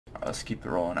let's keep it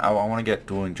rolling. I want to get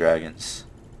Dueling Dragons.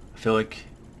 I feel like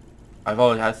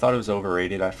I thought it was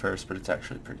overrated at first, but it's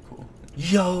actually pretty cool.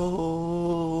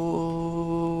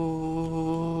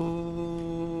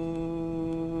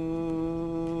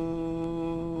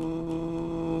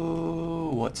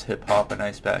 What's hip hop and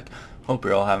icepick? Hope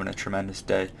you're all having a tremendous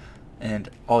day, and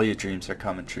all your dreams are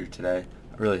coming true today.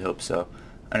 I really hope so.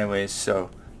 Anyways, so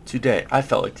today I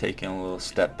felt like taking a little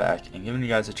step back and giving you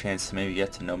guys a chance to maybe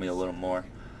get to know me a little more.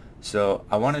 So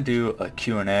I want to do a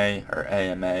Q&A or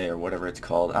AMA or whatever it's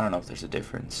called. I don't know if there's a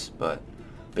difference, but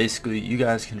basically you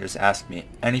guys can just ask me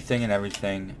anything and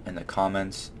everything in the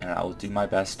comments, and I will do my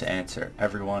best to answer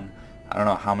everyone. I don't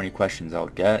know how many questions I'll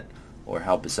get or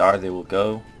how bizarre they will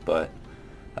go, but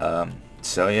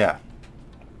so yeah,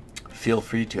 feel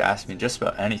free to ask me just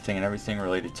about anything and everything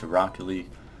related to Rocket League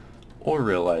or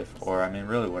real life, or I mean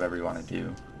really whatever you want to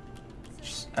do.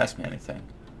 Just ask me anything.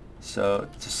 So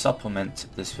to supplement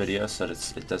this video so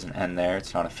that it doesn't end there,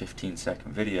 it's not a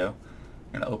 15-second video,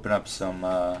 I'm going to open up some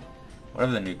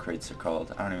whatever the new crates are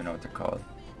called. I don't even know what they're called.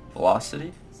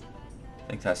 Velocity? I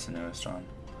think that's the newest one.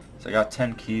 So I got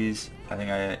 10 keys. I think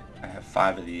I have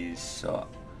 5 of these, so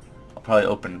I'll probably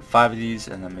open 5 of these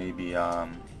and then maybe I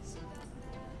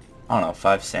don't know,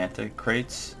 5 Santa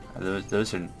crates.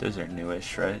 Those are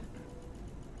newish, right?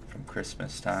 From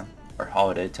Christmas time or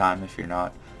holiday time if you're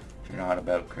not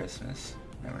about Christmas.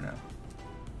 Never know.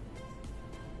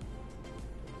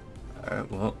 Alright,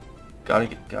 well, gotta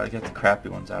get the crappy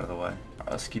ones out of the way.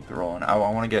 Alright, let's keep it rolling. I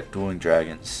want to get Dueling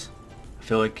Dragons. I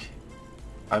feel like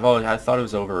I thought it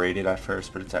was overrated at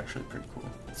first, but it's actually pretty cool.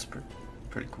 It's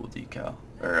pretty cool decal.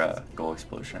 Or goal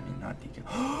explosion, I mean, not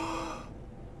decal.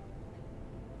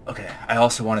 Okay, I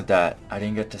also wanted that. I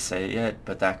didn't get to say it yet,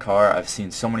 but that car, I've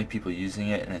seen so many people using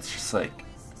it, and it's just like,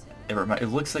 it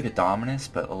looks like a Dominus,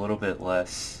 but a little bit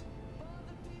less,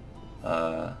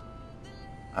 I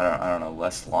don't know,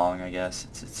 less long, I guess.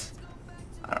 It's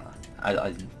I don't know.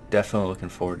 I'm definitely looking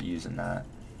forward to using that.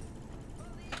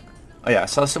 Oh yeah, I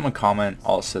saw someone comment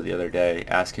also the other day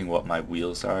asking what my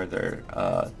wheels are. They're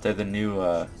the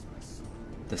new,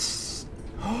 this,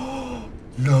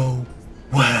 no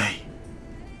way!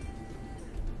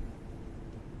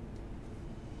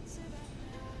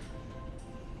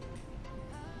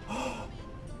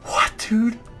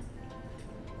 Dude,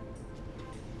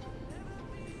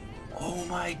 oh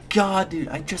my god, dude,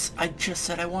 I just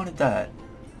said I wanted that.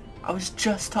 I was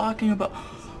just talking about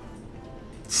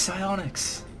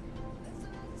Psionics.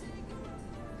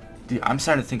 Dude, I'm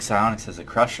starting to think Psionics has a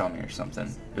crush on me or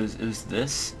something. It was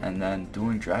this and then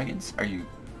Dueling Dragons. Are you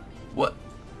what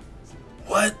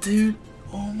dude?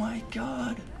 Oh my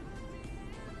god,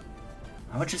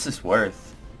 how much is this worth?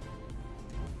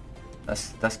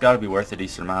 That's got to be worth a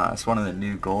decent amount. That's one of the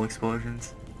new goal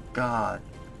explosions. God.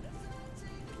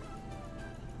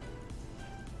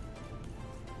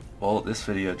 Well, this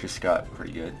video just got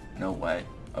pretty good. No way.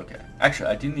 Okay.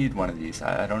 Actually, I do need one of these.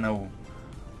 I don't know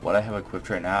what I have equipped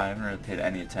right now. I haven't really paid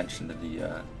any attention to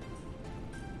the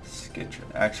skid.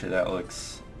 Actually, that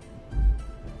looks... I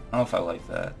don't know if I like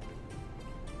that.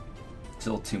 It's a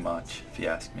little too much, if you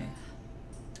ask me.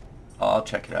 I'll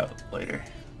check it out later.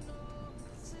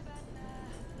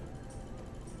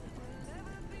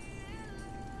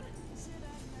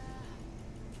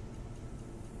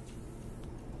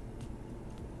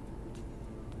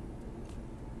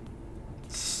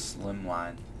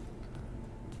 Slimline.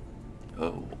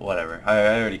 Oh, whatever.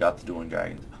 I already got the Dueling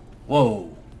Dragons.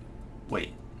 Whoa.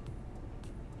 Wait.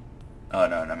 Oh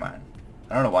no, never mind.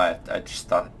 I don't know why I just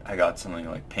thought I got something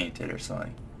like painted or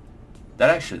something.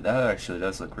 That actually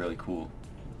does look really cool.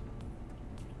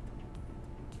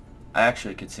 I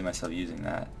actually could see myself using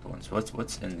that.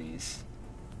 What's in these?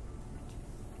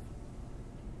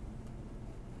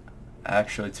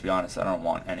 Actually, to be honest, I don't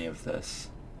want any of this.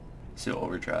 So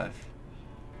overdrive.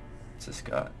 What's this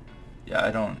got? Yeah, I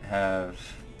don't have...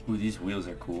 Ooh, these wheels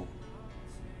are cool.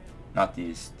 Not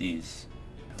these. These.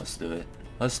 Let's do it.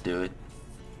 Let's do it.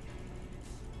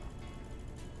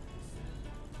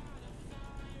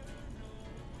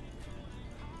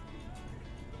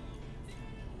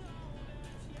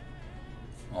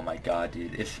 Oh my god,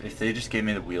 dude. If they just gave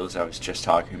me the wheels I was just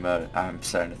talking about, I'm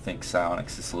starting to think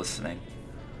Psionics is listening.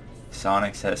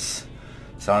 Psionics has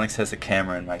a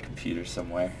camera in my computer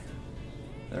somewhere.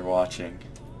 They're watching.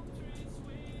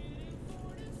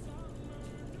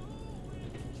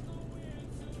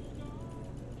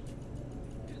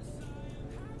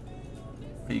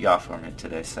 What you got for me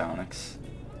today, Psionics?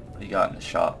 What do you got in the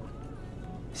shop?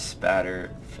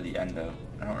 Spatter for the endo.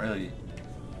 I don't really...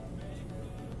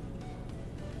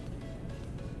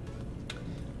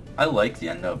 I like the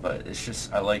endo, but it's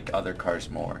just I like other cars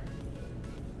more.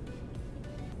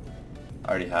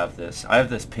 already have this. I have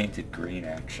this painted green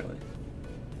actually.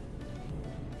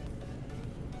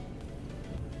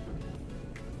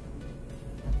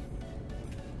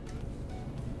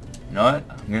 You know what?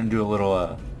 I'm gonna do a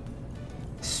little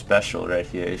special right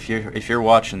here. If you're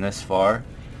watching this far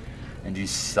and you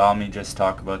saw me just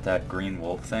talk about that green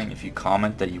wolf thing, if you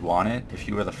comment that you want it, if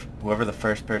you were whoever the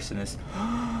first person is,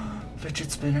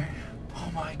 fidget spinner. Oh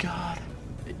my god.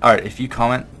 Alright, if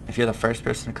you're the first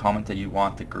person to comment that you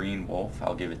want the green wolf,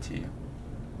 I'll give it to you.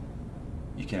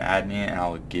 You can add me and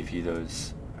I'll give you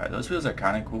those. Alright, those wheels are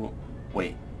kind of cool.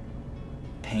 Wait.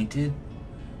 Painted?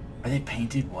 Are they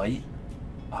painted white?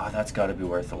 Ah, that's got to be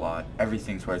worth a lot.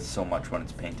 Everything's worth so much when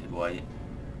it's painted white.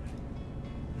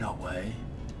 No way.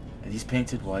 Are these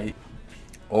painted white?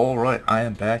 Alright, I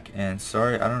am back, and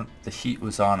sorry, the heat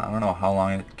was on. I don't know how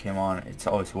long it came on. It's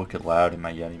always wicked loud in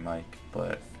my Yeti mic,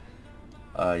 but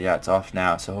yeah, it's off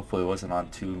now, so hopefully it wasn't on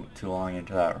too long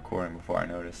into that recording before I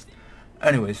noticed.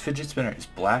 Anyways, fidget spinner is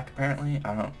black apparently.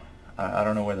 I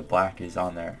don't know where the black is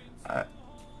on there.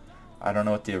 I don't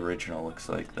know what the original looks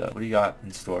like though. What do you got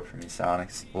in store for me,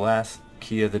 Sonics? Last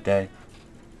key of the day.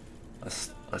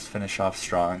 Let's finish off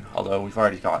strong. Although we've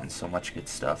already gotten so much good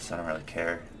stuff, so I don't really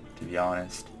care, to be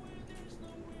honest.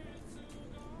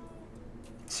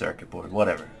 Circuit board,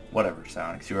 whatever,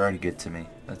 Sonics. You were already good to me.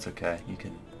 That's okay.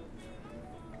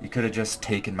 You could have just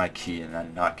taken my key and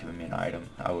then not given me an item.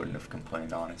 I wouldn't have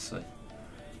complained, honestly.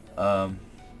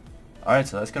 Alright,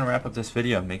 so that's going to wrap up this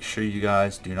video. Make sure you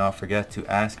guys do not forget to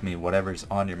ask me whatever's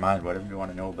on your mind, whatever you want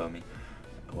to know about me.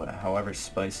 However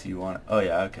spicy you want. Oh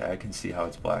yeah, okay, I can see how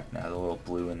it's black now. The little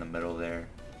blue in the middle there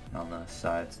on the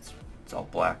sides. It's all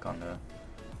black on the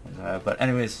ones I have. But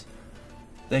anyways,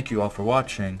 thank you all for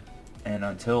watching. And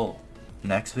until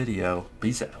next video,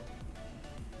 peace out.